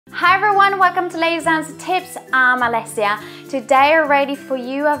Hi everyone, welcome to Ladies Dance Tips. I'm Alessia. Today ready for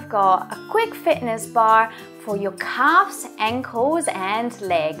you, I've got a quick fitness bar for your calves, ankles and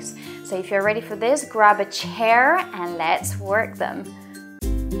legs. So if you're ready for this, grab a chair and let's work them.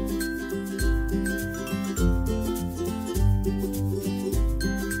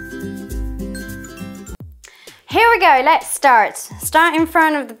 Here we go, let's start. Start in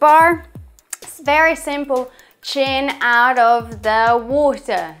front of the bar. It's very simple. Chin out of the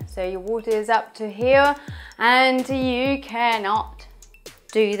water. So your water is up to here and you cannot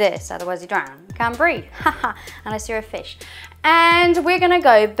do this, otherwise you drown. You can't breathe, unless you're a fish. And we're gonna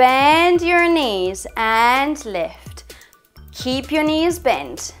go bend your knees and lift. Keep your knees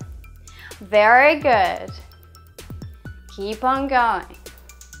bent. Very good. Keep on going.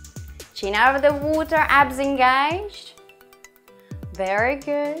 Chin out of the water, abs engaged. Very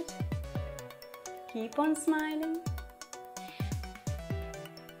good. Keep on smiling.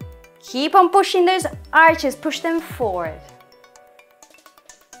 Keep on pushing those arches, push them forward.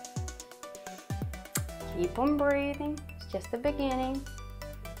 Keep on breathing, it's just the beginning.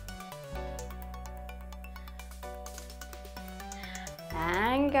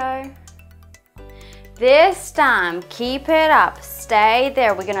 And go. This time, keep it up, stay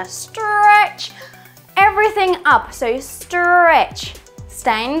there. We're gonna stretch everything up, so stretch.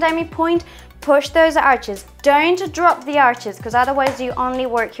 Stay in demi point. Push those arches. Don't drop the arches because otherwise you only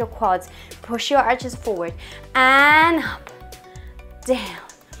work your quads. Push your arches forward and up, down,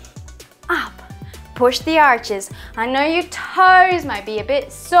 up. Push the arches. I know your toes might be a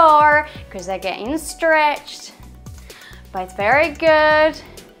bit sore because they're getting stretched, but it's very good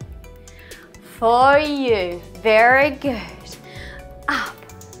for you. Very good. Up,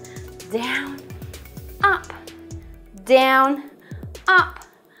 down, up, down, up.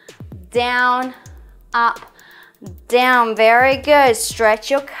 Down, up, down. Very good. Stretch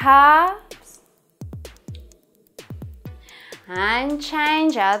your calves. And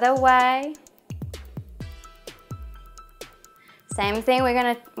change other way. Same thing,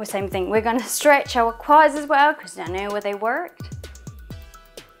 we're gonna stretch our quads as well because I know where they worked.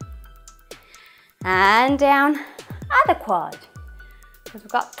 And down, other quad. Because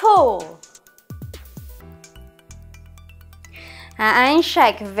we've got pull. And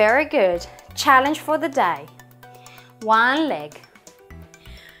shake, very good. Challenge for the day. One leg.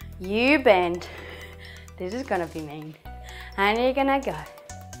 You bend. This is gonna be mean. And you're gonna go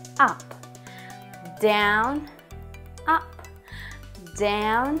up, down, up,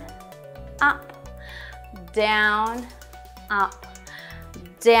 down, up, down, up,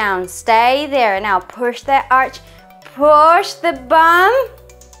 down. Stay there. Now push that arch, push the bum,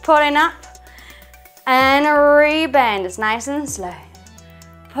 pulling up. And rebend, it's nice and slow.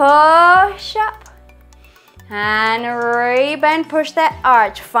 Push up and rebend, push that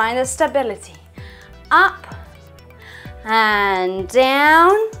arch, find the stability. Up and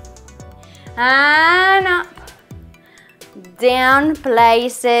down and up. Down,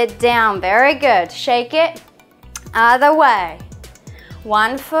 place it down, very good. Shake it, other way.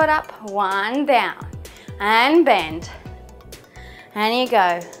 One foot up, one down. And bend. And you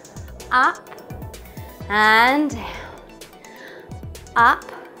go up. And down, up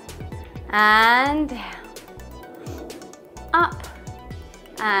and down, up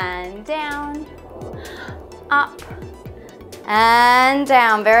and down, up and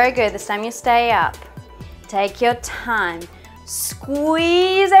down. Very good. This time you stay up. Take your time.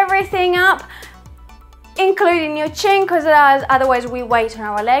 Squeeze everything up, including your chin, because otherwise we weight on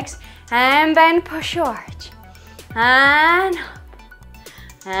our legs. And bend, push your arch. And up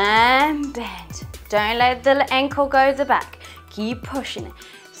and bend. Don't let the ankle go to the back. Keep pushing it.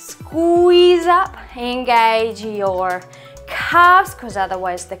 Squeeze up, engage your calves, because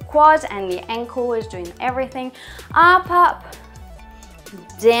otherwise the quads and the ankle is doing everything. Up, up,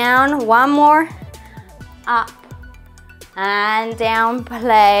 down, one more. Up and down,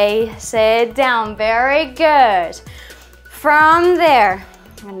 place it down. Very good. From there,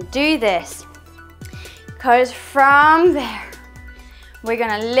 I'm gonna do this, because from there, we're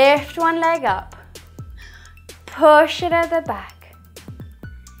gonna lift one leg up. Push it at the back,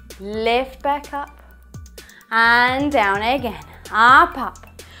 lift back up, and down again, up,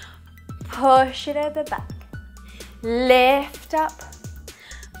 up, push it at the back, lift up,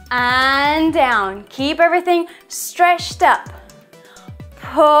 and down. Keep everything stretched up,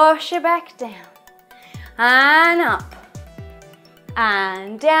 push it back down, and up,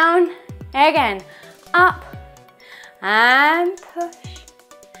 and down, again, up, and push,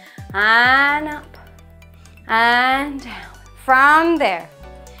 and up, and down. From there,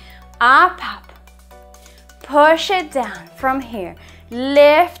 up, up, push it down from here.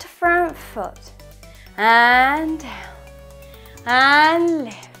 lift front foot, and down, and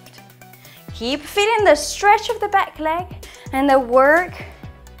lift. Keep feeling the stretch of the back leg and the work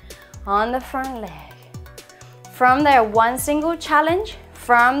on the front leg. From there, one single challenge.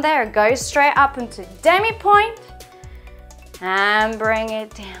 From there, go straight up into demi-point and bring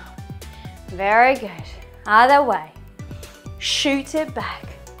it down. Very good. Other way. Shoot it back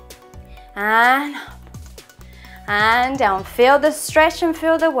and up and down. Feel the stretch and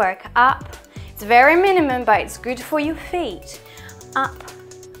feel the work. Up. It's very minimum, but it's good for your feet. Up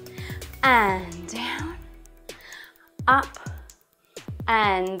and down. Up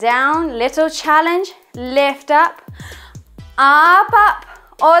and down. Little challenge. Lift up. Up, up.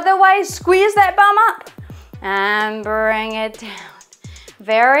 Other way. Squeeze that bum up and bring it down.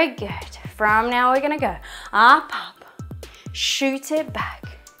 Very good. From now, we're gonna go up, up. Shoot it back.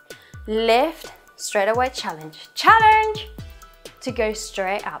 Lift. Straight away challenge. Challenge to go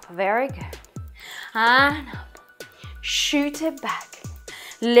straight up. Very good. And up. Shoot it back.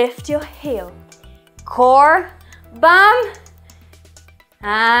 Lift your heel. Core, bum,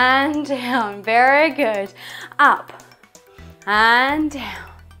 and down. Very good. Up and down.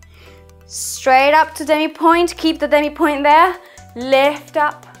 Straight up to demi-point. Keep the demi-point there. Lift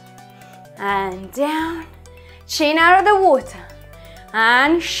up and down. Chin out of the water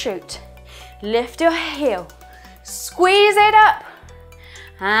and shoot. Lift your heel. Squeeze it up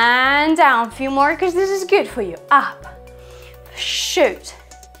and down. A few more because this is good for you. Up. Shoot.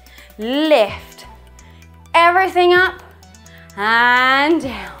 Lift. Everything up and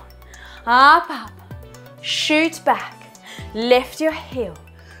down. Up, up. Shoot back. Lift your heel.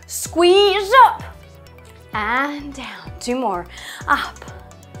 Squeeze up and down. Two more. Up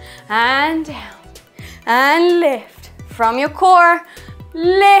and down. And lift. From your core,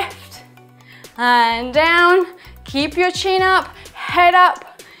 lift and down. Keep your chin up, head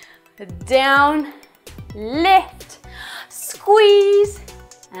up, down, lift, squeeze,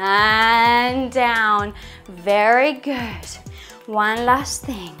 and down. Very good. One last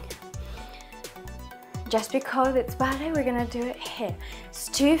thing. Just because it's ballet, we're gonna do it here. It's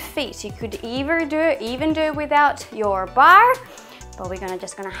 2 feet. You could even do it without your bar, but we're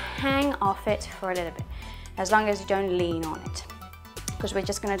just gonna hang off it for a little bit, as long as you don't lean on it, because we're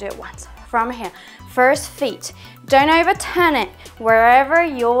just gonna do it once. From here, first feet. Don't overturn it wherever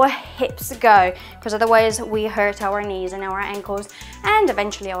your hips go, because otherwise we hurt our knees and our ankles and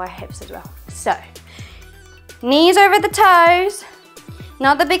eventually our hips as well. So, knees over the toes,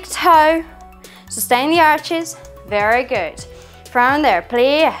 not the big toe. Sustain the arches. Very good. From there,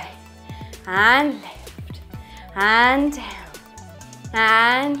 plie and lift and down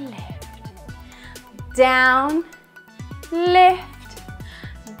and lift. Down, lift,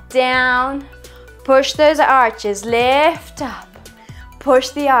 down. Push those arches. Lift up. Push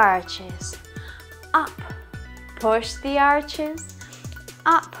the arches. Up. Push the arches.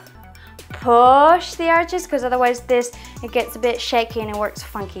 Up. Push the arches, because otherwise it gets a bit shaky and it works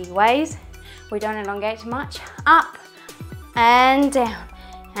funky ways. We don't elongate much. Up and down.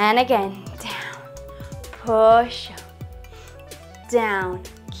 And again, down. Push up. Down.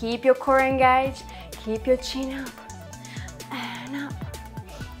 Keep your core engaged. Keep your chin up. And up.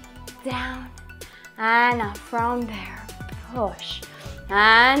 Down. And up. From there, push.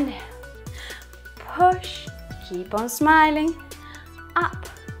 And down. Push. Keep on smiling. Up.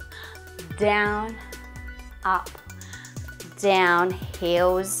 Down. Up. Down.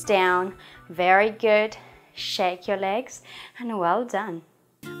 Heels down. Very good. Shake your legs and well done.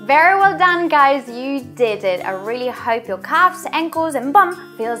 Very well done, guys. You did it. I really hope your calves, ankles and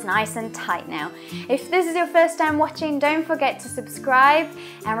bum feels nice and tight now. If this is your first time watching, don't forget to subscribe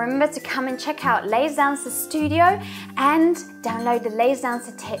and remember to come and check out Lazy Dancer Studio and download the Lazy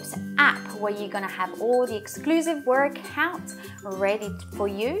Dancer Tips app, where you're gonna have all the exclusive workouts ready for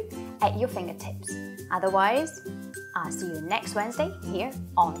you at your fingertips. Otherwise, I'll see you next Wednesday here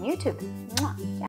on YouTube. Mwah.